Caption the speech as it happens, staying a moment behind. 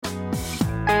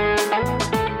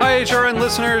HRN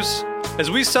listeners.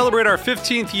 As we celebrate our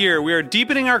 15th year, we are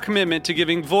deepening our commitment to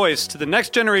giving voice to the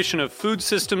next generation of food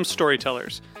systems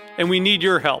storytellers, and we need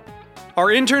your help. Our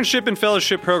internship and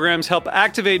fellowship programs help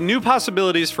activate new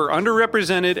possibilities for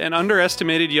underrepresented and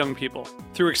underestimated young people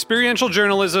through experiential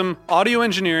journalism, audio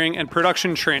engineering, and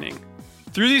production training.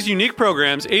 Through these unique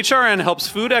programs, HRN helps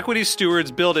food equity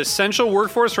stewards build essential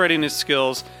workforce readiness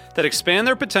skills that expand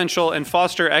their potential and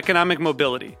foster economic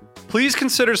mobility. Please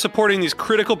consider supporting these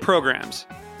critical programs.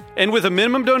 And with a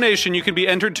minimum donation, you can be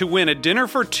entered to win a dinner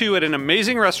for two at an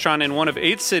amazing restaurant in one of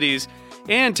 8 cities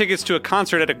and tickets to a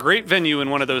concert at a great venue in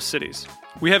one of those cities.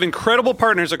 We have incredible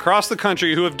partners across the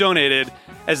country who have donated,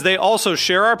 as they also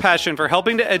share our passion for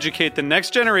helping to educate the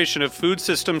next generation of food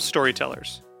systems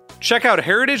storytellers. Check out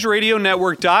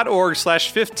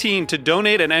heritageradionetwork.org/15 to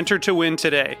donate and enter to win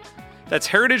today. That's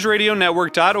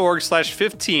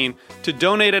heritageradionetwork.org/15 to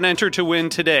donate and enter to win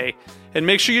today. And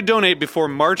make sure you donate before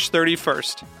March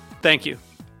 31st. Thank you.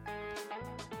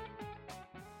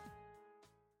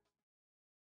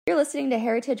 You're listening to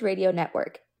Heritage Radio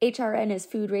Network. HRN is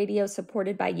food radio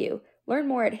supported by you. Learn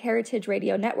more at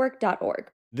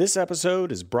heritageradionetwork.org. This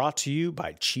episode is brought to you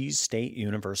by Cheese State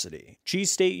University.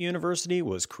 Cheese State University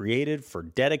was created for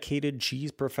dedicated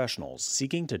cheese professionals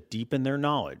seeking to deepen their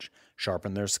knowledge,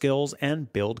 sharpen their skills,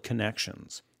 and build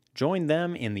connections. Join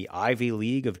them in the Ivy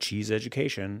League of cheese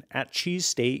education at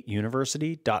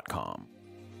cheesestateuniversity.com.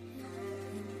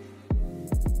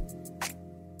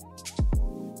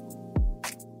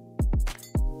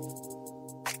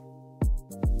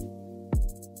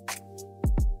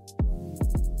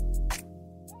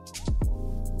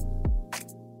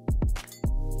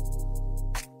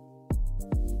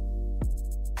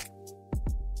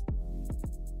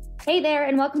 Hey there,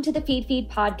 and welcome to the Feed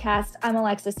podcast. I'm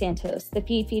Alexa Santos. The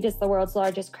Feed is the world's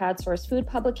largest crowdsourced food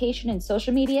publication and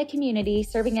social media community,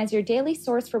 serving as your daily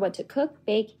source for what to cook,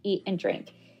 bake, eat, and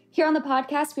drink. Here on the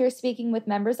podcast, we are speaking with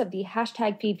members of the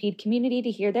 #FeedFeed community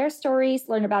to hear their stories,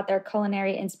 learn about their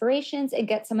culinary inspirations, and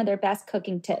get some of their best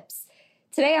cooking tips.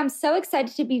 Today, I'm so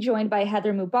excited to be joined by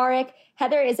Heather Mubarak.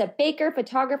 Heather is a baker,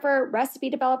 photographer, recipe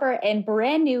developer, and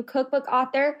brand new cookbook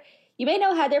author. You may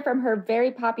know Heather from her very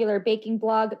popular baking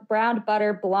blog, Brown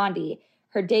Butter Blondie.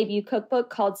 Her debut cookbook,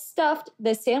 called Stuffed,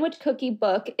 the Sandwich Cookie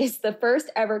Book, is the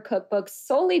first ever cookbook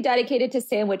solely dedicated to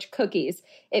sandwich cookies.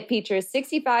 It features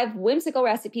 65 whimsical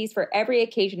recipes for every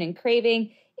occasion and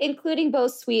craving, including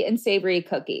both sweet and savory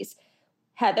cookies.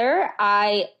 Heather,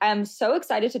 I am so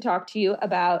excited to talk to you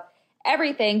about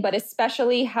everything, but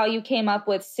especially how you came up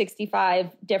with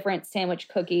 65 different sandwich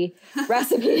cookie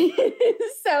recipes.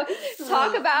 So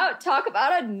talk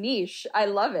about a niche. I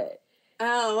love it.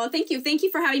 Oh, well, thank you. Thank you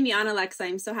for having me on, Alexa.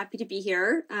 I'm so happy to be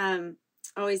here.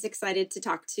 Always excited to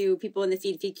talk to people in the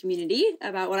Feed community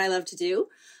about what I love to do.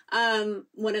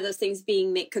 One of those things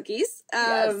being make cookies.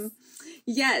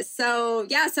 Yes. So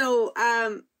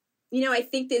I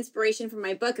think the inspiration from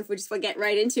my book, if we just want to get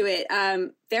right into it,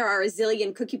 there are a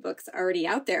zillion cookie books already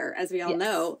out there, as we all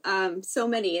know, so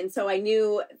many. And so I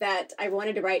knew that I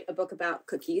wanted to write a book about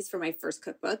cookies for my first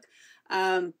cookbook,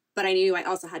 but I knew I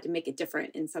also had to make it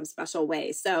different in some special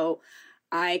way. So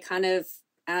I kind of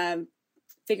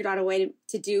figured out a way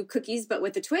to do cookies, but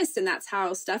with a twist, and that's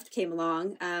how Stuffed came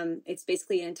along. It's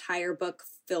basically an entire book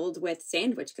filled with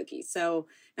sandwich cookies. So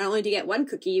not only do you get one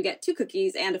cookie, you get 2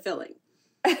 cookies and a filling.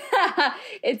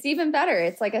 It's even better.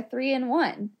 It's like a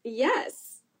 3-in-1.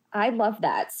 Yes. I love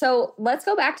that. So let's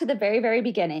go back to the very, very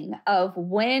beginning of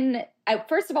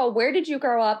first of all, where did you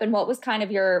grow up and what was kind of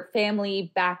your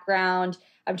family background?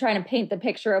 I'm trying to paint the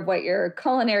picture of what your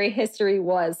culinary history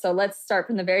was. So let's start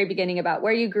from the very beginning about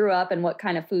where you grew up and what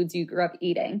kind of foods you grew up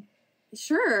eating.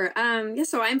 Sure.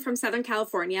 So I'm from Southern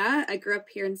California. I grew up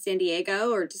here in San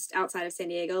Diego, or just outside of San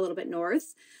Diego, a little bit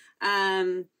north.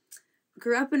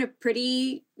 Grew up in a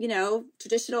pretty,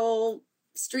 traditional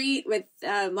street with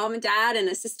mom and dad and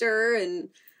a sister and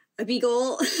a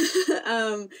beagle.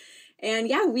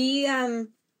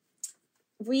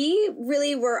 We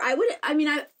really were, I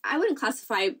wouldn't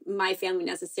classify my family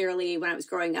necessarily when I was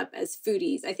growing up as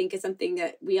foodies. I think it's something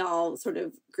that we all sort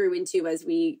of grew into as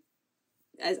my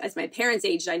parents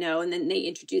aged, I know, and then they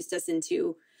introduced us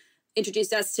to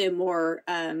more,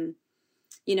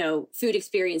 food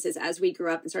experiences as we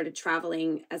grew up and started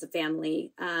traveling as a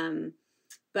family.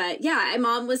 But yeah, my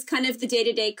mom was kind of the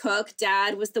day-to-day cook.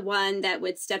 Dad was the one that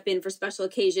would step in for special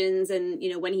occasions. And,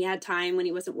 when he had time, when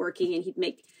he wasn't working, and he'd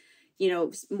make,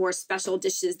 more special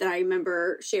dishes that I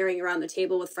remember sharing around the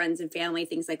table with friends and family.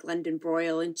 Things like London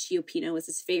broil and Chiopino was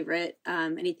his favorite.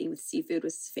 Anything with seafood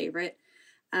was his favorite.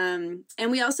 And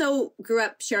we also grew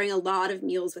up sharing a lot of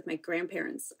meals with my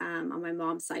grandparents on my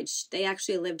mom's side. They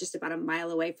actually lived just about a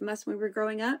mile away from us when we were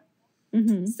growing up.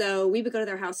 Mm-hmm. So we would go to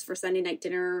their house for Sunday night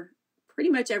dinner pretty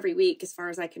much every week, as far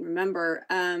as I can remember.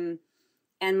 And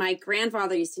my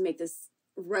grandfather used to make this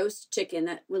roast chicken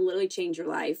that would literally change your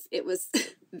life. It was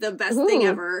the best thing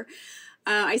ever.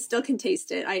 I still can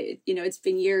taste it. It's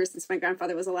been years since my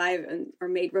grandfather was alive or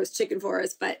made roast chicken for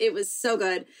us, but it was so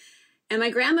good. And my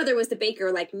grandmother was the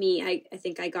baker like me. I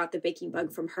think I got the baking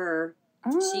bug from her.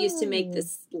 Oh. She used to make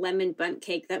this lemon bundt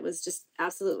cake that was just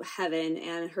absolute heaven.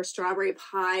 And her strawberry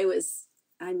pie was,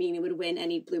 it would win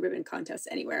any blue ribbon contest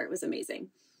anywhere. It was amazing.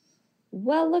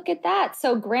 Well, look at that.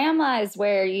 So grandma is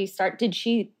where you start. Did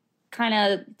she kind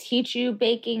of teach you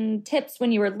baking tips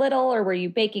when you were little, or were you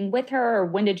baking with her, or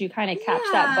when did you kind of catch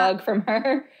that bug from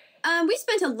her? We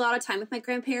spent a lot of time with my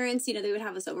grandparents. They would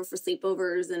have us over for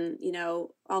sleepovers and,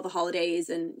 all the holidays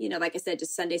and, like I said,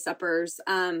 just Sunday suppers.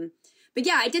 But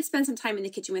yeah, I did spend some time in the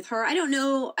kitchen with her. I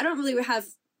don't really have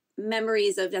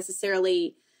memories of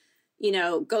necessarily,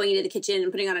 going into the kitchen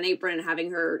and putting on an apron and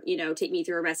having her, take me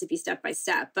through a recipe step by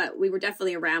step. But we were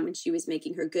definitely around when she was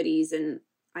making her goodies, and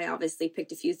I obviously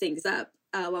picked a few things up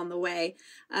along the way.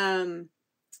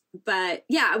 But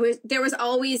yeah, there was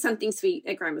always something sweet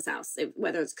at grandma's house,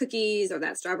 whether it's cookies or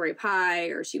that strawberry pie,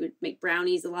 or she would make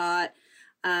brownies a lot.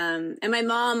 And my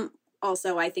mom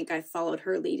also, I think I followed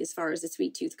her lead as far as the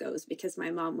sweet tooth goes, because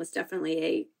my mom was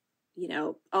definitely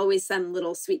always some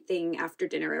little sweet thing after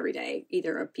dinner every day,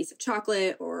 either a piece of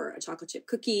chocolate or a chocolate chip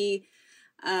cookie.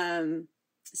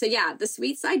 So yeah, the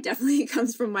sweet side definitely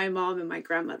comes from my mom and my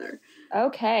grandmother.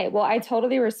 Okay. Well, I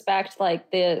totally respect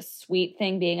the sweet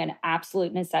thing being an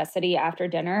absolute necessity after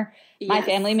dinner. Yes. My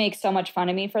family makes so much fun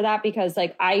of me for that because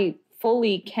I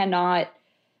fully cannot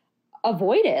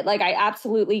avoid it. I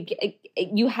absolutely,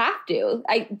 you have to.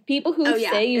 People who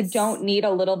say you don't need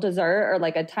a little dessert or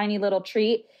a tiny little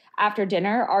treat after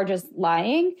dinner are just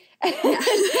lying.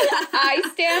 I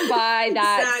stand by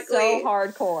that. Exactly. So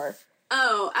hardcore.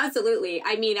 Oh, absolutely.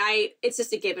 It's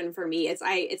just a given for me. It's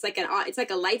like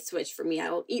a light switch for me.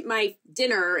 I'll eat my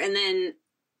dinner and then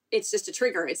it's just a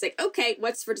trigger. It's like, okay,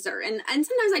 what's for dessert? And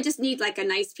sometimes I just need a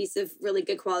nice piece of really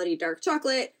good quality dark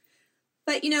chocolate.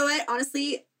 But you know what?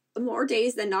 Honestly, more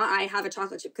days than not, I have a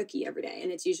chocolate chip cookie every day,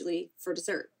 and it's usually for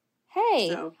dessert. Hey,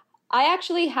 so. I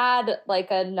actually had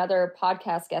another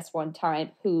podcast guest one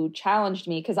time who challenged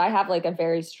me because I have a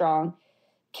very strong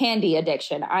candy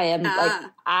addiction. I am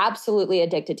absolutely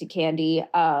addicted to candy.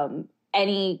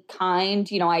 Any kind,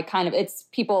 it's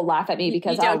people laugh at me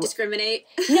because you don't discriminate.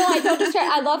 No, I don't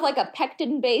discriminate. I love a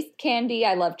pectin-based candy.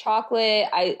 I love chocolate.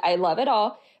 I love it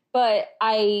all. But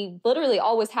I literally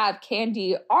always have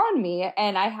candy on me.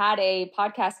 And I had a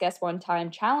podcast guest one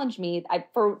time challenge me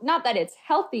for not that it's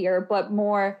healthier, but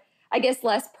more, I guess,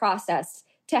 less processed,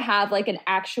 to have an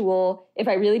actual, if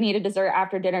I really need a dessert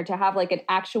after dinner, to have an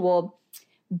actual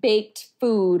baked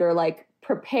food or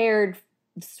prepared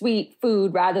sweet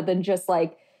food rather than just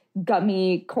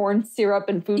gummy corn syrup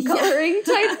and food coloring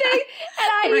type thing.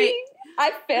 And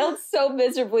I failed so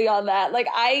miserably on that.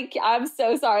 I'm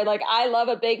so sorry. I love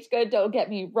a baked good, don't get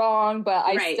me wrong, but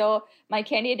my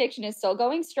candy addiction is still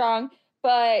going strong.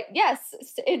 But yes,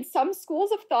 in some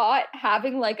schools of thought,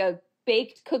 having a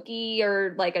baked cookie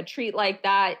or a treat like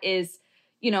that is,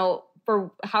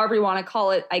 for however you want to call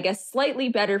it, I guess slightly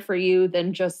better for you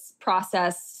than just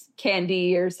processed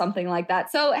candy or something like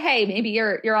that. So, hey, maybe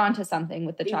you're onto something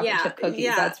with the chocolate chip cookies.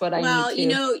 Yeah. That's what I need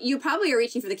to. Well, you probably are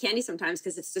reaching for the candy sometimes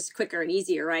because it's just quicker and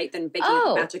easier, right, than baking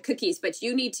a batch of cookies. But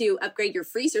you need to upgrade your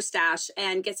freezer stash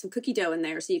and get some cookie dough in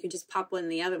there so you can just pop one in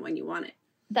the oven when you want it.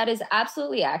 That is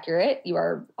absolutely accurate. You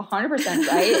are 100%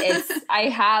 right.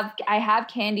 I have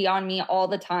candy on me all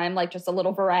the time, just a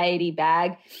little variety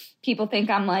bag. People think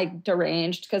I'm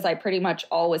deranged because I pretty much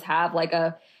always have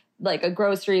a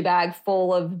grocery bag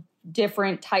full of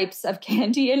different types of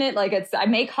candy in it. I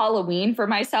make Halloween for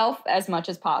myself as much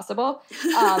as possible.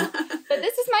 But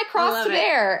this is my cross to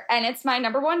bear, and it's my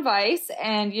number one vice.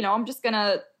 And I'm just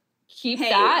gonna keep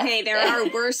that. Hey, there are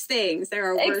worse things. There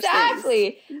are worse things.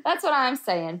 Exactly. That's what I'm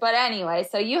saying. But anyway,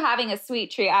 so you having a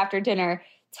sweet treat after dinner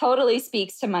totally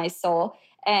speaks to my soul.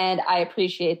 And I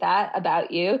appreciate that about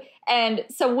you. And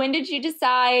so when did you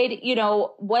decide,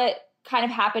 what kind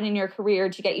of happened in your career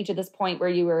to get you to this point where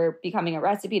you were becoming a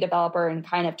recipe developer and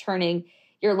kind of turning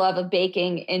your love of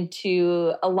baking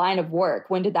into a line of work?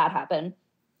 When did that happen?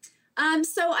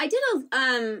 So I did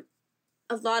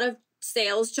a lot of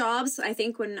sales jobs, I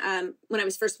think, when I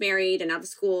was first married and out of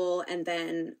school, and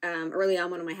then early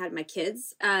on when I had my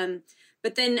kids.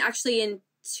 But then actually in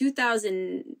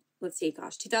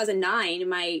 2009,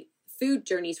 my food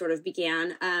journey sort of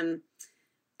began.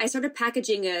 I started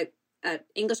packaging a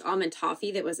English almond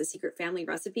toffee that was a secret family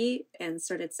recipe and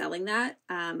started selling that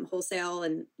wholesale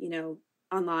and,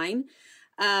 online.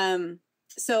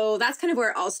 So that's kind of where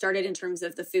it all started in terms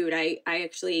of the food. I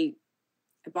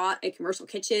bought a commercial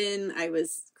kitchen. I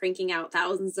was cranking out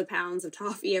thousands of pounds of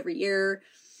toffee every year.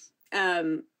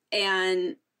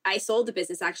 And I sold the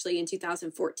business actually in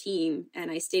 2014,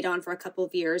 and I stayed on for a couple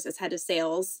of years as head of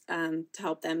sales to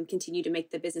help them continue to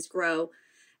make the business grow.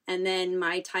 And then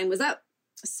my time was up.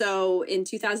 So in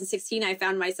 2016, I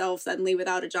found myself suddenly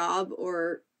without a job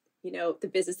or, the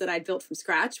business that I'd built from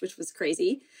scratch, which was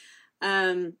crazy.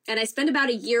 And I spent about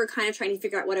a year kind of trying to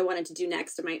figure out what I wanted to do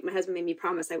next. And my husband made me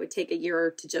promise I would take a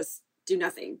year to just do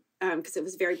nothing because it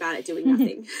was very bad at doing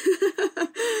nothing.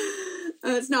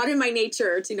 It's not in my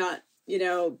nature to not,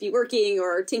 be working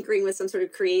or tinkering with some sort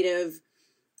of creative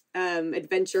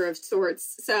adventure of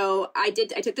sorts. So I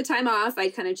took the time off. I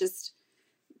kind of just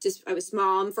I was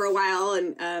mom for a while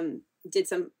and did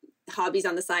some hobbies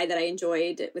on the side that I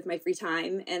enjoyed with my free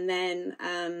time. And then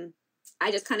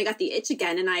I just kind of got the itch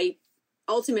again. And I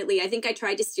think I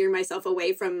tried to steer myself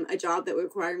away from a job that would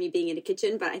require me being in a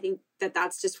kitchen, but I think that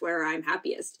that's just where I'm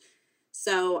happiest.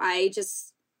 So I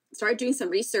just started doing some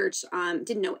research.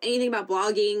 Didn't know anything about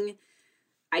blogging.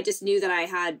 I just knew that I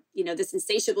had, this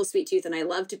insatiable sweet tooth and I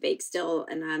love to bake still.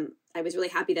 And I was really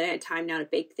happy that I had time now to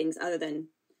bake things other than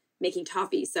making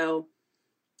toffee. So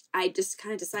I just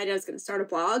kind of decided I was going to start a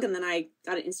blog, and then I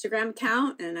got an Instagram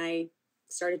account and I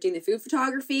started doing the food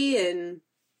photography, and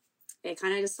it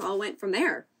kind of just all went from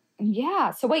there.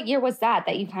 Yeah. So what year was that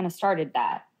you kind of started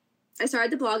that? I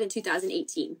started the blog in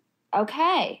 2018.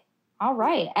 Okay. All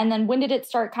right. And then when did it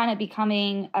start kind of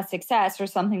becoming a success or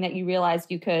something that you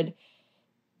realized you could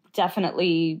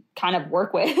definitely kind of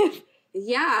work with?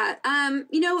 Yeah.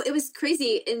 It was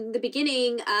crazy. In the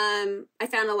beginning, I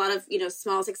found a lot of,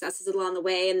 small successes along the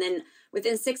way. And then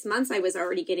within 6 months, I was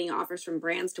already getting offers from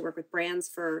brands to work with brands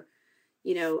for,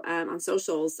 on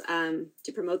socials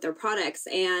to promote their products.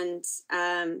 And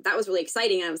that was really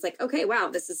exciting. And I was like, okay, wow,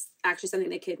 this is actually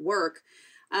something that could work.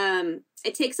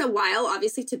 It takes a while,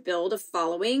 obviously, to build a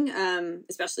following,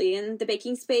 especially in the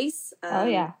baking space. Oh,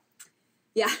 yeah.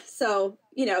 Yeah. So,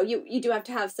 you do have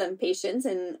to have some patience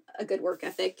and a good work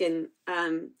ethic. And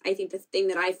I think the thing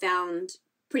that I found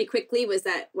pretty quickly was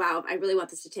that, wow, I really want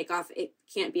this to take off. It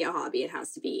can't be a hobby. It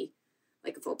has to be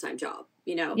like a full-time job,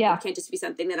 Yeah. It can't just be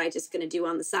something that I just going to do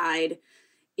on the side,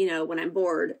 when I'm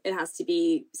bored. It has to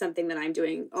be something that I'm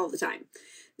doing all the time.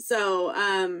 So,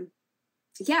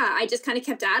 I just kind of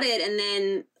kept at it. And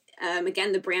then,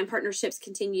 again, the brand partnerships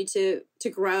continued to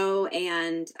grow,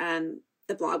 and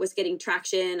the blog was getting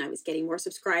traction. I was getting more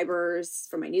subscribers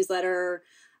for my newsletter.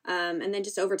 And then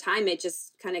just over time, it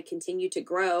just kind of continued to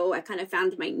grow. I kind of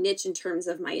found my niche in terms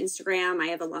of my Instagram. I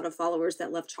have a lot of followers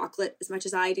that love chocolate as much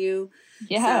as I do.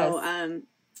 Yes.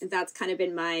 So that's kind of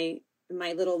been my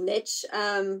little niche.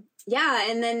 And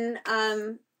then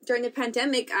during the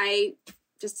pandemic, I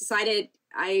just decided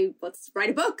let's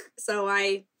write a book. So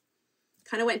I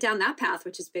kind of went down that path,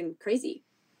 which has been crazy.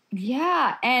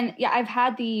 Yeah. And I've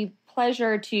had the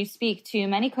pleasure to speak to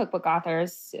many cookbook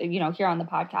authors, here on the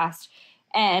podcast.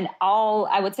 And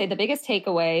I would say the biggest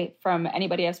takeaway from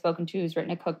anybody I've spoken to who's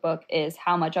written a cookbook is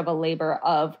how much of a labor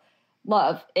of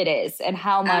love it is, and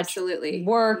how much Absolutely.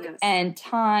 work Yes. and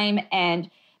time and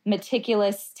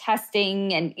meticulous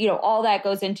testing and, all that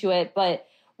goes into it. But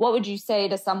what would you say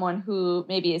to someone who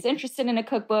maybe is interested in a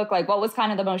cookbook? Like, what was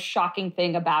kind of the most shocking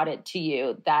thing about it to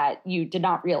you that you did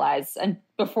not realize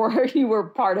before you were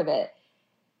part of it?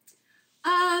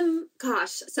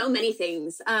 Gosh, so many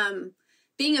things.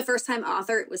 Being a first-time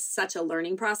author, it was such a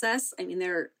learning process. I mean,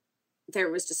 there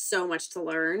was just so much to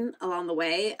learn along the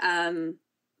way,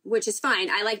 which is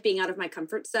fine. I like being out of my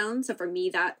comfort zone. So for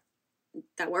me, that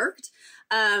worked.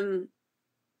 And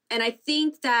I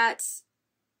think that,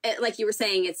 like you were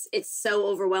saying, it's so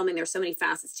overwhelming. There's so many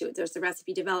facets to it. There's the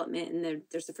recipe development, and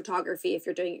there's the photography if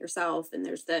you're doing it yourself, and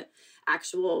there's the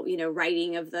actual,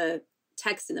 writing of the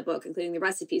text in the book, including the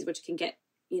recipes, which can get,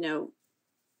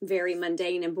 very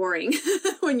mundane and boring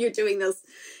when you're doing those,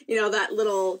 that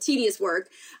little tedious work.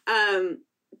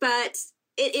 But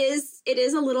it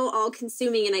is a little all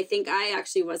consuming. And I think I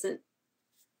actually wasn't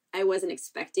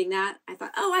expecting that. I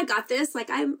thought, oh, I got this. Like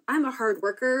I'm a hard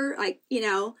worker. Like,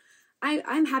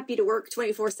 I'm happy to work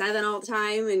 24/7 all the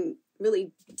time and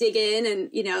really dig in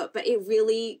and, but it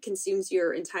really consumes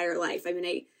your entire life. I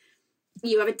mean,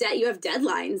 you have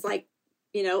deadlines, like,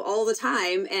 all the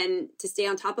time. And to stay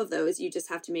on top of those, you just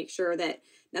have to make sure that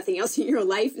nothing else in your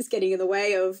life is getting in the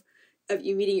way of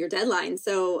you meeting your deadline.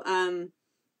 So, and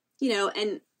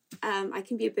I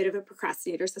can be a bit of a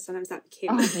procrastinator, so sometimes that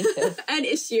became an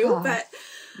issue. God.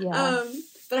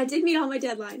 But I did meet all my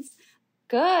deadlines.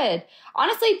 Good.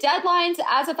 Honestly, deadlines,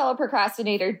 as a fellow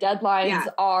procrastinator, deadlines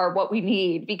are what we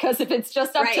need, because if it's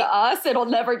just up to us, it'll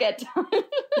never get done.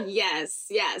 Yes.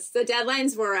 The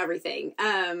deadlines were everything.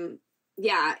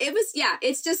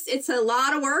 It's a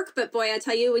lot of work, but boy, I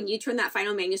tell you, when you turn that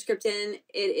final manuscript in,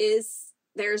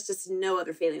 there's just no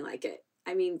other feeling like it.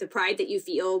 I mean, the pride that you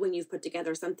feel when you've put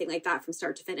together something like that from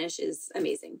start to finish is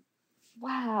amazing.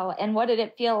 Wow. And what did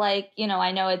it feel like?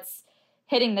 I know it's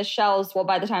hitting the shelves, well,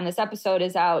 by the time this episode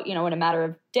is out, in a matter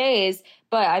of days,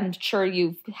 but I'm sure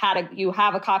you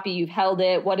have a copy, you've held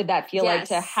it. What did that feel like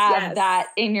to have that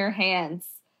in your hands?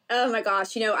 Oh my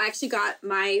gosh. I actually got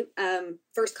my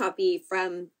first copy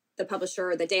from the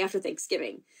publisher the day after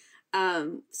Thanksgiving.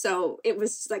 So it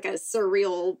was like a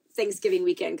surreal Thanksgiving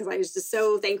weekend, because I was just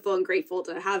so thankful and grateful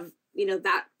to have,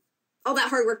 all that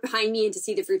hard work behind me and to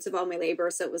see the fruits of all my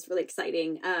labor. So it was really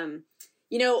exciting.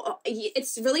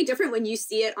 It's really different when you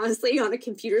see it, honestly, on a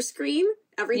computer screen,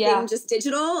 everything just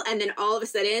digital. And then all of a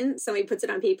sudden somebody puts it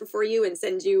on paper for you and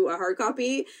sends you a hard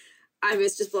copy. I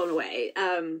was just blown away.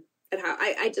 And how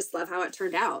I just love how it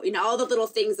turned out. All the little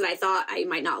things that I thought I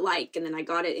might not like, and then I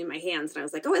got it in my hands and I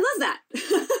was like, oh, I love that.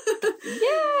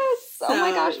 Yes. Oh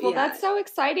my gosh. Well, that's so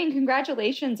exciting.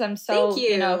 Congratulations. I'm so, Thank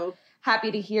you.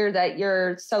 Happy to hear that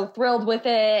you're so thrilled with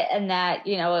it, and that,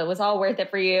 it was all worth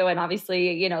it for you. And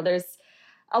obviously, there's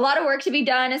a lot of work to be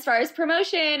done as far as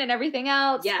promotion and everything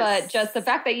else. Yes. But just the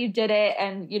fact that you did it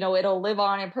and, it'll live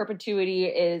on in perpetuity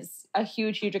is a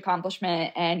huge, huge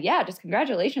accomplishment. And just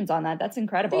congratulations on that. That's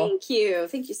incredible. Thank you.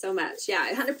 Thank you so much.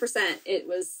 Yeah, 100%. It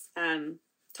was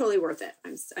totally worth it.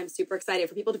 I'm super excited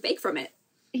for people to bake from it.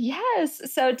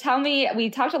 Yes. So tell me,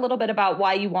 we talked a little bit about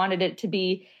why you wanted it to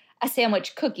be a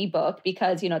sandwich cookie book,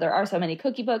 because, there are so many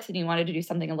cookie books and you wanted to do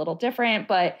something a little different.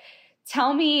 But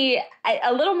tell me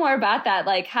a little more about that.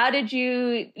 Like, how did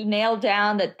you nail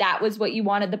down that was what you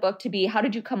wanted the book to be? How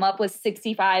did you come up with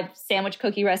 65 sandwich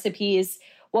cookie recipes?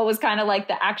 What was kind of like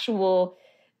the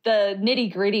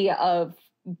nitty gritty of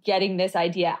getting this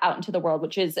idea out into the world,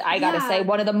 which is, I got to say,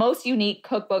 one of the most unique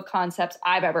cookbook concepts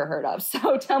I've ever heard of.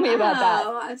 So tell me about that.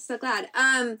 Oh, I'm so glad.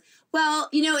 Well,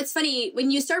 it's funny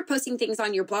when you start posting things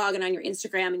on your blog and on your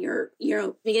Instagram, and you're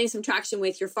getting some traction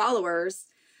with your followers.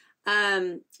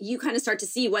 You kind of start to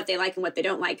see what they like and what they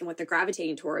don't like and what they're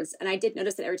gravitating towards. And I did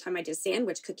notice that every time I did a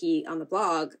sandwich cookie on the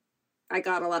blog, I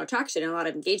got a lot of traction and a lot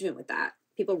of engagement with that.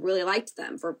 People really liked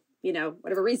them for,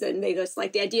 whatever reason. They just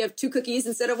like the idea of 2 cookies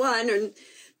instead of 1, and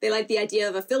they like the idea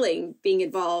of a filling being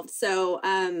involved. So,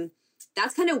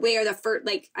 that's kind of where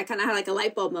I kind of had like a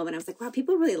light bulb moment. I was like, wow,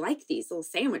 people really like these little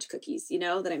sandwich cookies,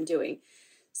 that I'm doing.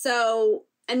 So,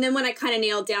 and then when I kind of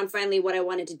nailed down finally what I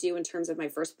wanted to do in terms of my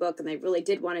first book, and I really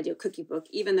did want to do a cookie book,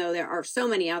 even though there are so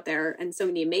many out there and so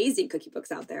many amazing cookie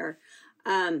books out there.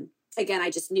 Again, I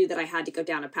just knew that I had to go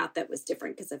down a path that was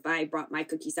different, because if I brought my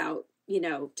cookies out,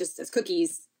 just as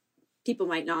cookies, people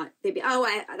might not, they'd be, oh,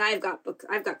 I've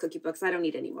got cookie books. I don't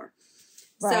need any more.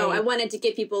 Right. So I wanted to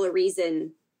give people a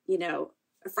reason,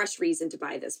 a fresh reason to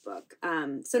buy this book.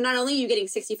 So not only are you getting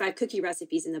 65 cookie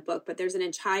recipes in the book, but there's an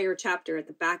entire chapter at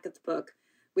the back of the book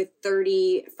with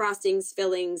 30 frostings,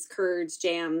 fillings, curds,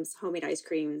 jams, homemade ice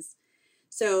creams.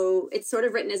 So it's sort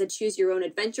of written as a choose your own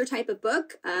adventure type of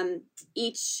book.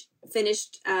 Each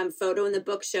finished photo in the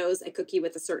book shows a cookie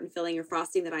with a certain filling or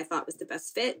frosting that I thought was the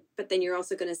best fit. But then you're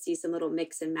also going to see some little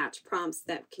mix and match prompts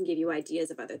that can give you ideas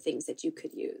of other things that you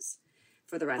could use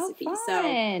for the recipe.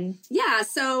 So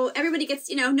so everybody gets,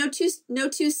 no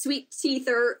two sweet teeth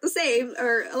are the same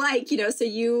or alike, so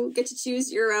you get to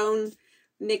choose your own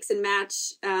mix and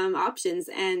match options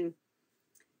and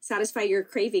satisfy your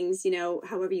cravings,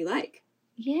 however you like.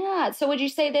 Yeah. So would you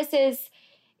say this is,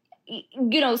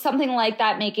 something like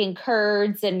that, making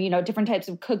curds and, different types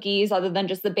of cookies other than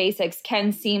just the basics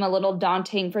can seem a little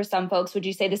daunting for some folks? Would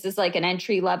you say this is like an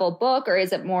entry level book, or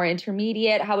is it more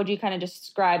intermediate? How would you kind of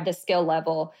describe the skill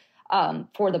level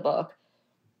for the book?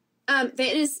 It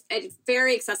is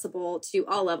very accessible to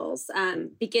all levels.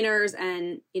 Beginners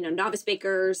and, novice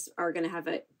bakers are going to have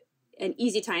an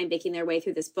easy time baking their way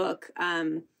through this book.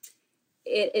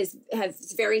 It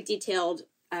has very detailed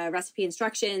recipe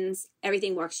instructions.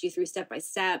 Everything walks you through step by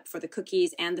step for the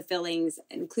cookies and the fillings,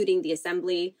 including the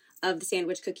assembly of the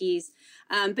sandwich cookies.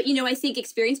 But, I think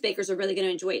experienced bakers are really going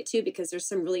to enjoy it too, because there's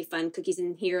some really fun cookies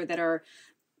in here that are,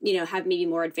 have maybe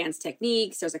more advanced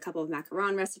techniques. There's a couple of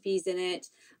macaron recipes in it.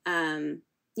 And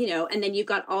then you've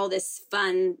got all this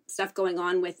fun stuff going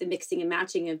on with the mixing and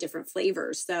matching of different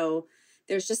flavors. So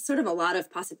there's just sort of a lot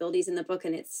of possibilities in the book,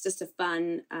 and it's just a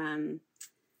fun,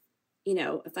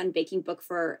 a fun baking book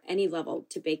for any level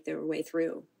to bake their way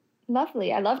through.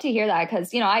 Lovely. I love to hear that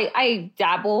because, I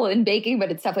dabble in baking, but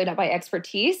it's definitely not my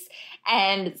expertise.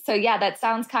 And so, yeah, that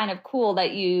sounds kind of cool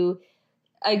that you,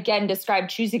 again, described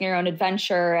choosing your own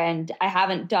adventure. And I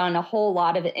haven't done a whole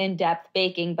lot of in-depth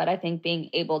baking, but I think being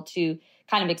able to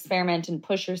kind of experiment and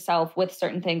push yourself with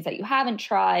certain things that you haven't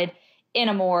tried in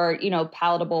a more,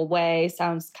 palatable way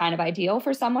sounds kind of ideal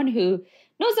for someone who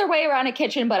knows their way around a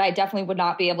kitchen, but I definitely would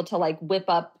not be able to like whip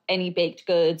up any baked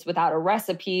goods without a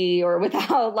recipe or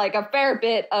without like a fair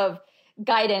bit of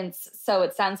guidance. So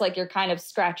it sounds like you're kind of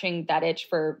scratching that itch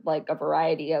for like a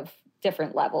variety of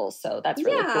different levels. So that's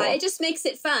really cool. Yeah, it just makes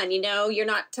it fun. You're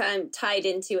not tied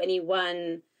into any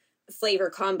one flavor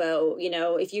combo.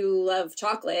 If you love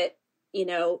chocolate,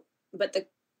 but the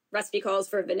recipe calls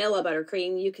for vanilla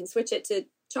buttercream, you can switch it to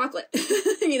chocolate,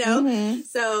 Mm-hmm.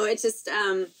 So it's just,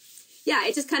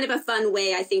 it's just kind of a fun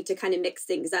way, I think, to kind of mix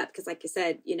things up. Because like I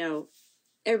said,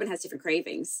 everyone has different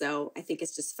cravings. So I think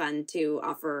it's just fun to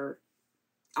offer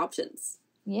options.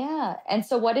 Yeah. And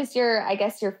so what is your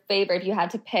favorite, if you had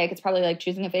to pick, it's probably like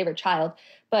choosing a favorite child,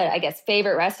 but I guess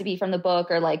favorite recipe from the book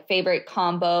or like favorite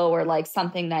combo or like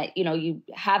something that, you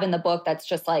have in the book that's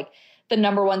just like the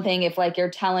number one thing if like you're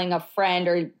telling a friend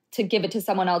or to give it to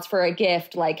someone else for a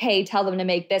gift, like, hey, tell them to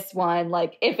make this one.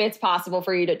 Like if it's possible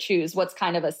for you to choose, what's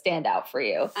kind of a standout for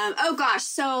you? Oh gosh.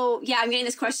 So yeah, I'm getting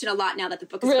this question a lot now that the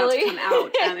book is about to come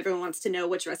out. Everyone wants to know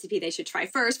which recipe they should try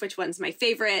first, which one's my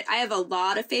favorite. I have a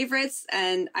lot of favorites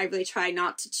and I really try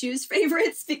not to choose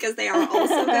favorites because they are all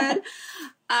so good.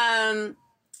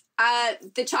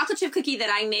 The chocolate chip cookie that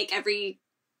I make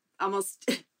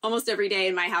almost every day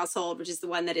in my household, which is the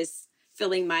one that is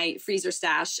filling my freezer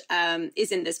stash,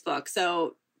 is in this book.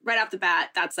 So right off the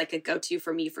bat, that's like a go-to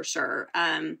for me for sure.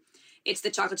 It's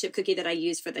the chocolate chip cookie that I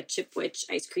use for the Chipwich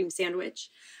ice cream sandwich.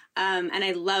 And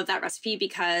I love that recipe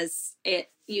because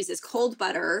it uses cold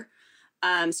butter.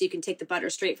 So you can take the butter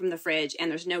straight from the fridge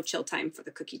and there's no chill time for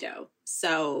the cookie dough.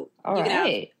 So you can have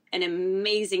an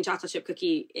amazing chocolate chip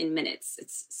cookie in minutes.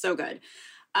 It's so good.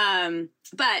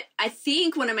 But I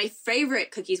think one of my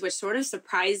favorite cookies, which sort of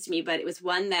surprised me, but it was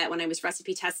one that when I was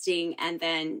recipe testing and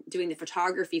then doing the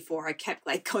photography for, I kept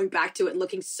like going back to it and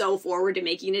looking so forward to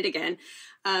making it again,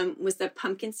 was the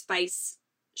pumpkin spice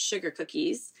sugar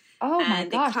cookies. Oh my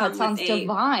gosh, that sounds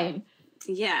divine.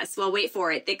 Yes. Well, wait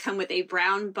for it. They come with a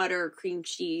brown butter cream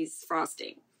cheese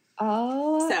frosting.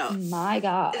 Oh my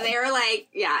God. They're like,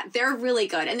 they're really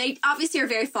good. And they obviously are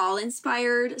very fall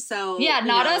inspired. So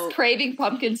not us craving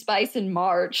pumpkin spice in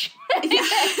March. Yeah,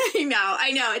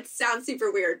 I know. It sounds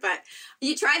super weird, but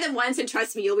you try them once and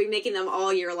trust me, you'll be making them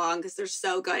all year long because they're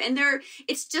so good. And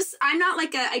I'm not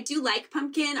like I do like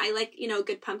pumpkin. I like,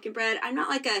 good pumpkin bread. I'm not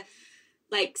like a,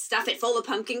 stuff it full of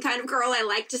pumpkin kind of girl. I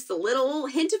like just a little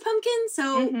hint of pumpkin.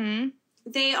 So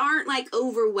they aren't like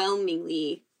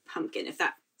overwhelmingly pumpkin, if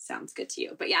that sounds good to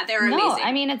you. But yeah, they're amazing.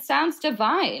 I mean, it sounds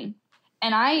divine.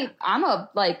 And I'm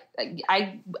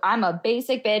a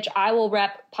basic bitch. I will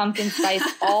rep pumpkin spice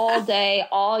all day,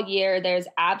 all year.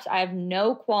 I have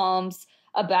no qualms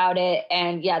about it.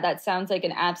 And yeah, that sounds like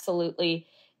an absolutely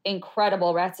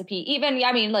incredible recipe. Even,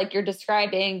 I mean, like you're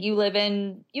describing, you live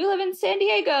in San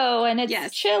Diego and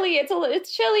it's chilly.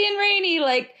 It's chilly and rainy.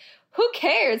 Like, who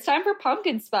cares? It's time for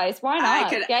pumpkin spice. Why not? I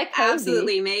could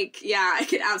absolutely make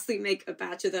a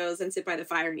batch of those and sit by the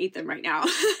fire and eat them right now.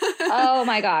 Oh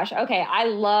my gosh. Okay. I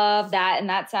love that. And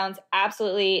that sounds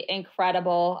absolutely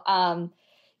incredible.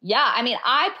 Yeah. I mean,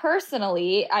 I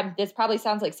personally, this probably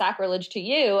sounds like sacrilege to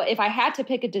you. If I had to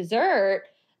pick a dessert,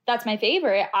 that's my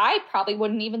favorite, I probably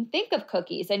wouldn't even think of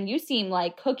cookies. And you seem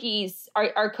like cookies,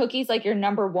 are cookies like your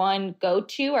number one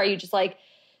go-to? Are you just like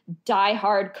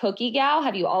diehard cookie gal?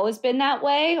 Have you always been that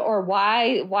way? Or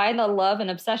why the love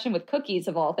and obsession with cookies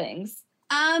of all things?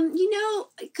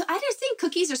 I just think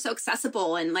cookies are so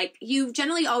accessible and like you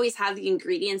generally always have the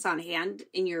ingredients on hand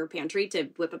in your pantry to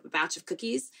whip up a batch of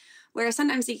cookies, whereas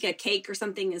sometimes you get a cake or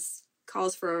something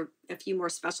calls for a few more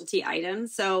specialty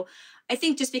items. So I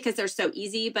think just because they're so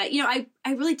easy, but I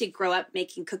really did grow up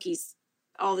making cookies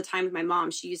all the time with my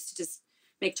mom. She used to just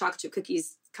make chocolate chip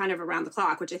cookies kind of around the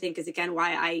clock, which I think is again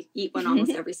why I eat one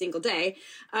almost every single day.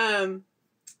 But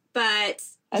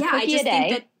I just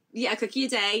think that a cookie a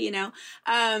day,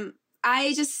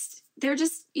 they're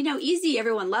just, easy.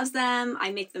 Everyone loves them.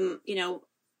 I make them,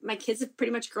 my kids have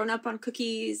pretty much grown up on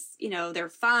cookies. They're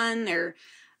fun. They're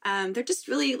just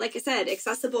really, like I said,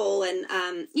 accessible. And,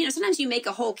 sometimes you make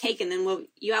a whole cake and then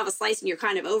you have a slice and you're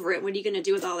kind of over it. What are you going to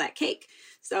do with all that cake?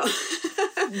 So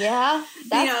yeah,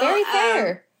 that's very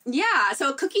fair. Yeah.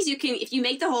 So cookies, if you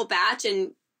make the whole batch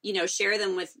and share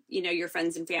them with, your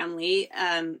friends and family,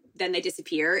 then they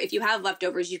disappear. If you have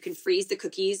leftovers, you can freeze the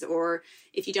cookies, or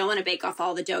if you don't want to bake off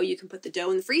all the dough, you can put the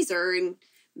dough in the freezer and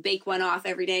bake one off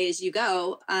every day as you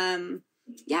go.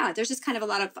 There's just kind of a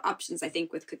lot of options, I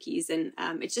think, with cookies. And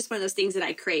it's just one of those things that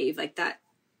I crave, like that,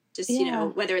 just,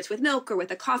 whether it's with milk or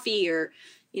with a coffee or,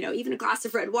 even a glass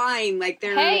of red wine, like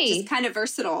they're just kind of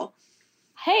versatile.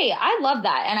 Hey, I love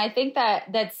that. And I think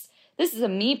this is a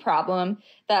me problem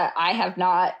that I have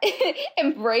not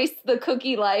embraced the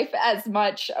cookie life as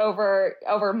much over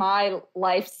my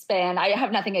lifespan. I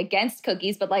have nothing against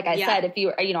cookies, but like I said, if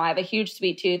I have a huge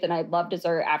sweet tooth and I love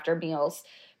dessert after meals.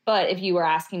 But if you were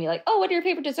asking me like, oh, what are your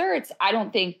favorite desserts? I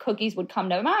don't think cookies would come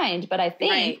to mind. But I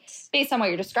think based on what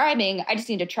you're describing, I just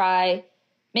need to try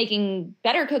making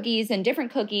better cookies and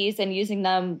different cookies and using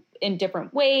them in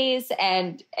different ways.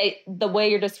 And the way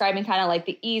you're describing kind of like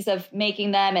the ease of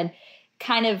making them and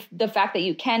kind of the fact that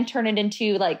you can turn it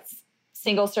into like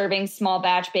single serving, small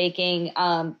batch baking.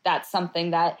 That's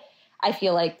something that I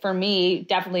feel like for me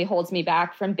definitely holds me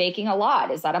back from baking a lot,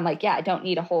 is that I'm like, I don't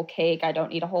need a whole cake. I don't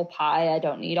need a whole pie. I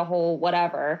don't need a whole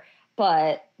whatever.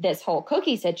 But this whole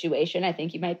cookie situation, I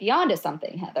think you might be onto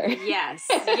something, Heather. Yes.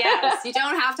 You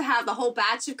don't have to have the whole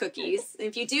batch of cookies.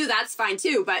 If you do, that's fine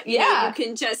too. But you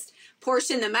can just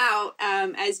portion them out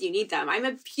as you need them. I'm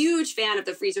a huge fan of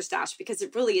the freezer stash because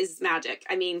it really is magic.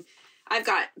 I mean, I've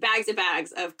got bags and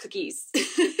bags of cookies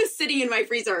sitting in my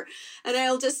freezer, and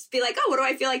I'll just be like, oh, what do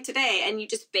I feel like today? And you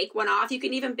just bake one off. You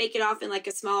can even bake it off in like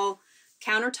a small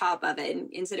countertop oven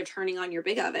instead of turning on your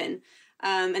big oven.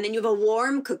 And then you have a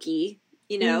warm cookie,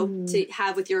 to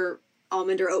have with your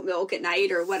almond or oat milk at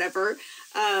night or whatever.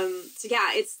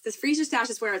 It's the freezer stash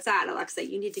is where it's at, Alexa.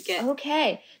 You need to get on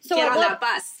that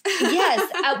bus. Yes.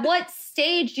 At what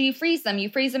stage do you freeze them? You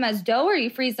freeze them as dough, or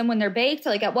you freeze them when they're baked?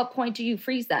 Like at what point do you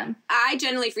freeze them? I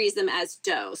generally freeze them as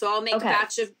dough. So I'll make a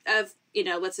batch of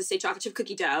let's just say chocolate chip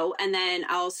cookie dough, and then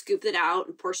I'll scoop it out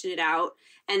and portion it out.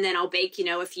 And then I'll bake,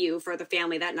 a few for the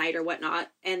family that night or whatnot.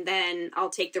 And then I'll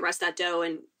take the rest of that dough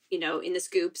and, in the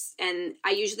scoops. And I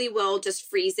usually will just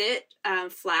freeze it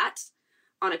flat.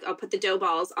 I'll put the dough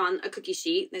balls on a cookie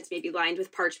sheet that's maybe lined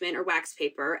with parchment or wax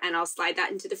paper. And I'll slide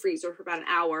that into the freezer for about an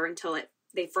hour until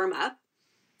they firm up.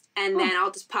 And then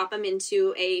I'll just pop them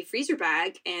into a freezer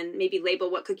bag and maybe label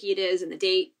what cookie it is and the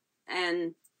date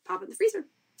and pop it in the freezer.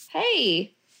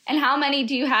 Hey. And how many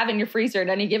do you have in your freezer at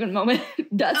any given moment?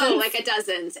 Dozens? Oh, like a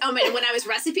dozen. Oh, man, when I was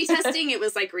recipe testing, it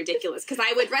was like ridiculous because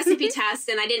I would recipe test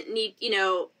and I didn't need,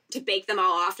 to bake them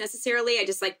all off necessarily. I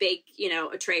just bake,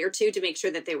 a tray or two to make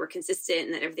sure that they were consistent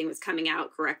and that everything was coming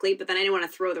out correctly. But then I didn't want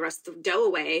to throw the rest of the dough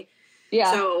away. Yeah.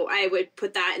 So I would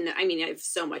put that in I have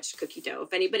so much cookie dough.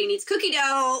 If anybody needs cookie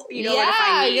dough, where to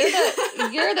find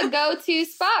me. You're the go-to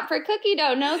spot for cookie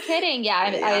dough. No kidding. Yeah,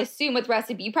 I assume with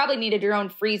recipe, you probably needed your own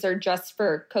freezer just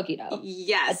for cookie dough.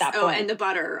 Yes. At that point. And the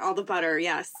butter, all the butter.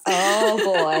 Yes. Oh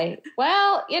boy.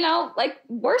 Well,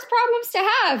 worse problems to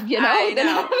have, than having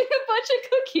a bunch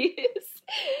of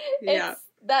cookies.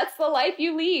 That's the life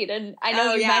you lead. And I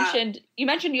know you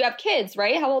mentioned you have kids,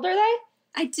 right? How old are they?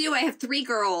 I do. I have 3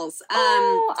 girls.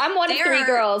 I'm one of 3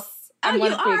 girls. I'm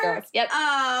one of 3 girls. Yep.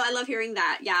 Oh, I love hearing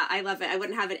that. Yeah, I love it. I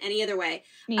wouldn't have it any other way.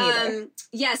 Me either.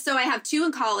 So I have 2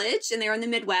 in college, and they're in the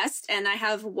Midwest, and I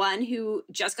have one who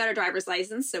just got her driver's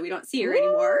license, so we don't see her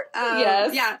anymore.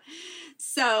 Yes. Yeah.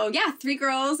 So, 3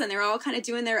 girls, and they're all kind of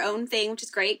doing their own thing, which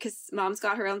is great because mom's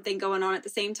got her own thing going on at the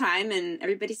same time, and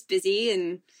everybody's busy,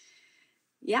 and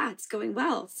it's going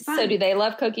well. It's fun. So do they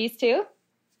love cookies too?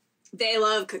 They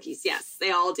love cookies. Yes,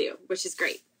 they all do, which is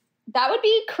great. That would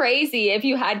be crazy if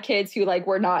you had kids who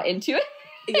were not into it.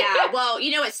 Yeah. Well,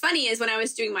 what's funny is when I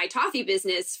was doing my toffee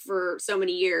business for so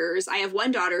many years, I have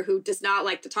one daughter who does not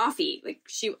like the toffee.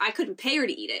 I couldn't pay her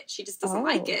to eat it. She just doesn't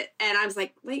like it. And I was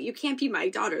like, wait, you can't be my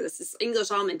daughter. This is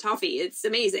English almond toffee. It's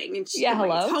amazing. And she,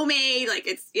 hello. It's homemade.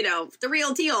 It's, the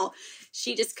real deal.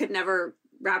 She just could never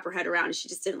wrap her head around and she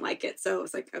just didn't like it. So it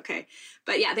was like, okay.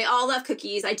 But they all love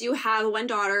cookies. I do have one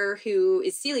daughter who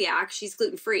is celiac. She's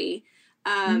gluten-free.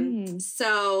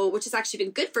 So, which has actually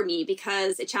been good for me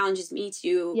because it challenges me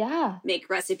to make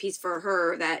recipes for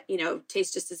her that,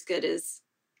 taste just as good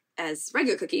as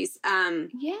regular cookies. So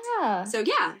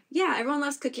everyone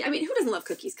loves cookies. I mean, who doesn't love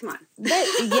cookies? Come on.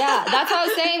 That's what I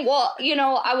was saying. Well,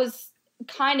 I was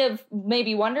kind of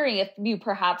maybe wondering if you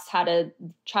perhaps had a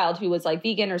child who was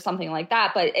vegan or something like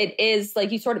that, but it is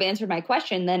you sort of answered my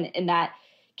question then in that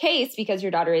case, because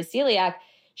your daughter is celiac.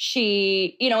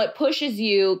 it pushes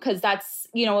you, because that's,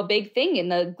 a big thing in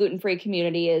the gluten-free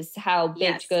community is how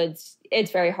baked goods,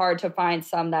 it's very hard to find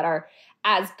some that are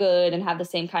as good and have the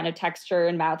same kind of texture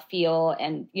and mouthfeel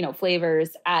and,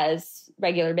 flavors as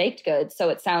regular baked goods. So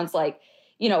it sounds like,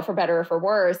 for better or for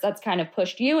worse, that's kind of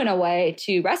pushed you in a way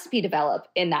to recipe develop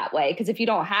in that way. Because if you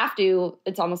don't have to,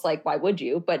 it's almost like, why would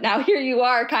you? But now here you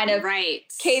are kind of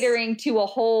catering to a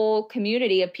whole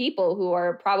community of people who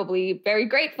are probably very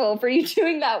grateful for you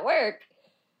doing that work.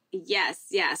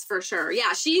 Yes, for sure.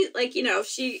 Yeah, she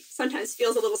she sometimes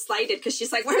feels a little slighted because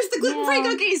she's like, where's the gluten-free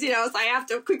cookies? So I have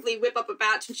to quickly whip up a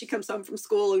batch when she comes home from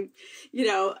school. And,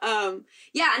 and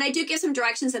I do give some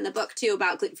directions in the book too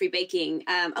about gluten-free baking.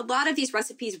 A lot of these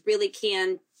recipes really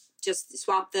can just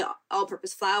swap the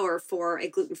all-purpose flour for a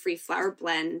gluten-free flour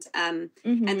blend. And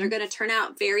they're going to turn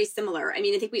out very similar. I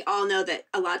mean, I think we all know that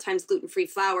a lot of times gluten-free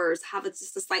flours have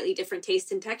just a slightly different taste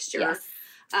and texture.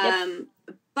 Yes.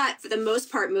 But for the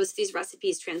most part, most of these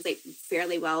recipes translate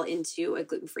fairly well into a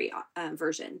gluten-free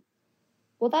version.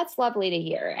 Well, that's lovely to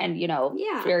hear. And,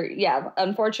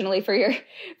 unfortunately for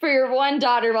your one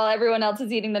daughter, while everyone else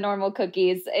is eating the normal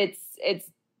cookies, it's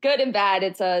good and bad.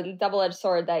 It's a double-edged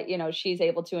sword that, she's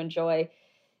able to enjoy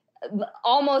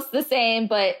almost the same,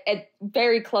 but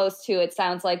very close to, it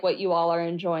sounds like, what you all are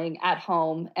enjoying at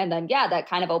home. And then, that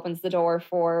kind of opens the door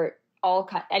for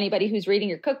anybody who's reading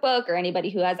your cookbook or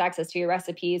anybody who has access to your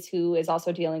recipes who is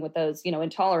also dealing with those,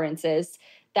 intolerances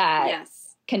that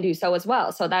can do so as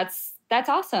well. So that's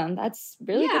awesome. That's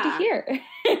really good to hear.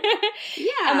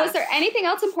 And was there anything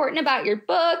else important about your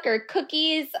book or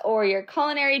cookies or your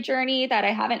culinary journey that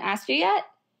I haven't asked you yet?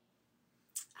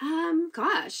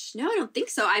 Gosh, no, I don't think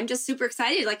so. I'm just super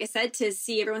excited, like I said, to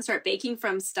see everyone start baking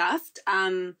from stuffed.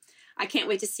 I can't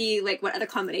wait to see what other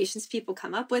combinations people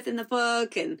come up with in the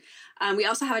book. And we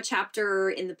also have a chapter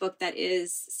in the book that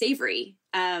is savory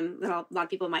that a lot of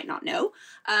people might not know.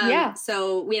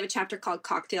 So we have a chapter called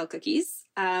cocktail cookies.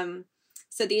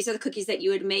 So these are the cookies that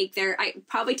you would make there. I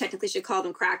probably technically should call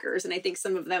them crackers, and I think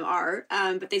some of them are,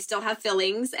 but they still have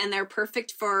fillings, and they're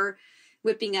perfect for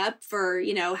whipping up for,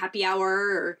 happy hour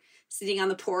or sitting on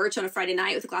the porch on a Friday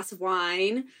night with a glass of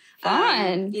wine.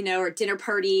 Fun. Or dinner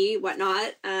party,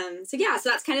 whatnot. So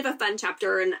that's kind of a fun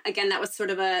chapter. And again, that was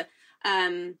sort of a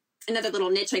another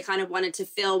little niche I kind of wanted to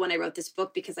fill when I wrote this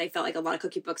book, because I felt like a lot of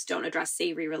cookie books don't address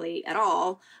savory really at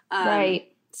all.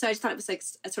 Right. So I just thought it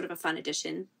was a sort of a fun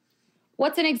addition.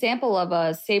 What's an example of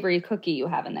a savory cookie you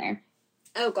have in there?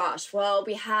 Oh, gosh. Well,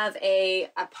 we have a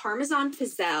Parmesan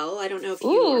pizzelle. I don't know if you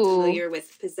are familiar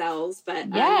with pizzelles, but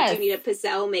you do need a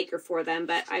pizzelle maker for them.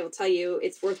 But I will tell you,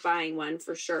 it's worth buying one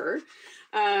for sure.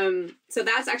 So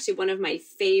that's actually one of my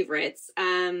favorites.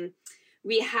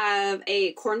 We have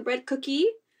a cornbread cookie.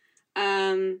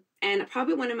 And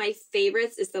probably one of my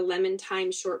favorites is the lemon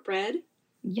thyme shortbread.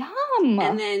 Yum.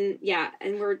 And then,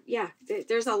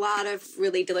 there's a lot of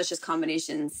really delicious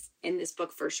combinations in this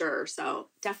book for sure. So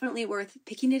definitely worth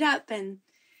picking it up. And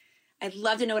I'd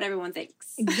love to know what everyone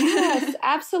thinks. Yes,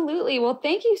 absolutely. Well,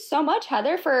 thank you so much,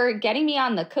 Heather, for getting me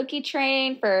on the cookie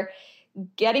train, for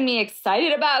getting me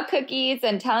excited about cookies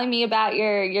and telling me about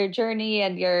your journey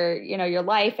and your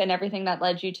life and everything that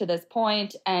led you to this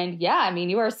point. And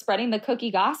you are spreading the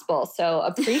cookie gospel. So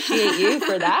appreciate you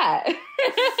for that.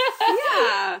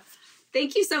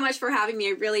 Thank you so much for having me.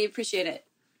 I really appreciate it.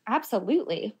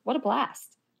 Absolutely. What a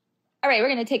blast. All right, we're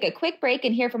going to take a quick break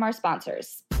and hear from our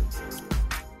sponsors.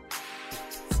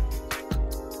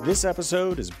 This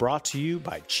episode is brought to you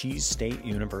by Cheese State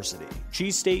University.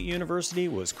 Cheese State University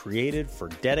was created for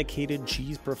dedicated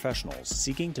cheese professionals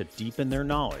seeking to deepen their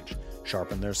knowledge,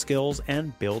 sharpen their skills,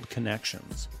 and build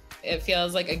connections. It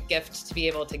feels like a gift to be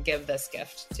able to give this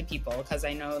gift to people, because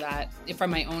I know that from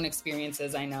my own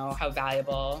experiences, I know how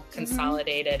valuable,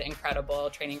 consolidated, incredible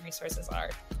training resources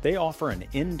are. They offer an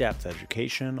in-depth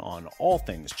education on all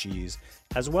things cheese,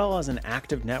 as well as an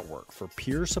active network for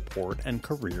peer support and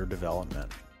career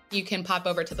development. You can pop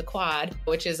over to the Quad,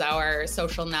 which is our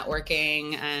social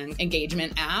networking and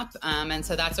engagement app. And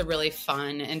so that's a really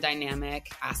fun and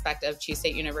dynamic aspect of Cheese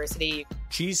State University.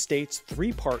 Cheese State's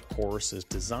 3-part course is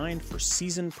designed for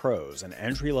seasoned pros and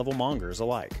entry-level mongers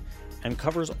alike, and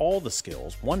covers all the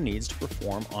skills one needs to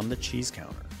perform on the cheese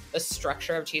counter. The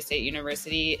structure of Cheese State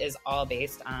University is all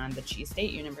based on the Cheese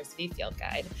State University Field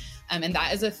Guide. And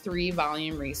that is a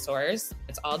 3-volume resource.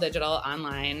 It's all digital,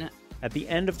 online. At the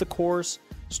end of the course,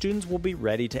 students will be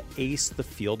ready to ace the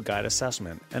Field Guide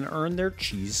assessment and earn their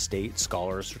Cheese State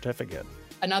Scholar Certificate.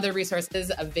 Another resource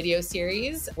is a video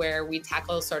series where we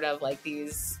tackle sort of like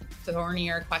these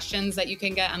thornier questions that you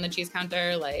can get on the cheese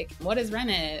counter, like what is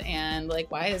rennet, and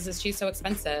like why is this cheese so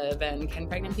expensive, and can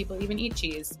pregnant people even eat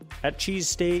cheese? At Cheese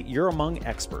State, you're among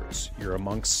experts, you're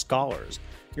amongst scholars,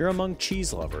 you're among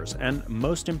cheese lovers, and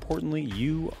most importantly,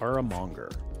 you are a monger.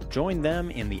 Join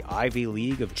them in the Ivy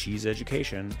League of cheese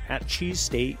education at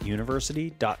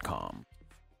cheesestateuniversity.com.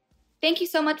 Thank you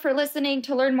so much for listening.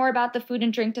 To learn more about the food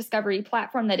and drink discovery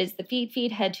platform that is the Feed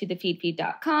Feed, head to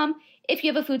thefeedfeed.com. If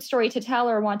you have a food story to tell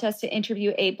or want us to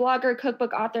interview a blogger,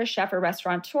 cookbook author, chef, or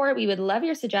restaurateur, we would love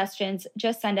your suggestions.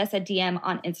 Just send us a DM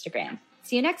on Instagram.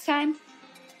 See you next time.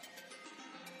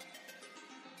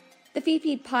 The Feed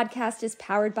Feed podcast is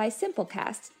powered by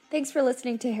Simplecast. Thanks for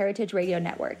listening to Heritage Radio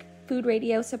Network, food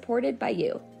radio supported by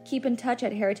you. Keep in touch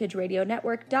at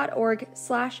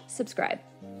heritageradionetwork.org/subscribe.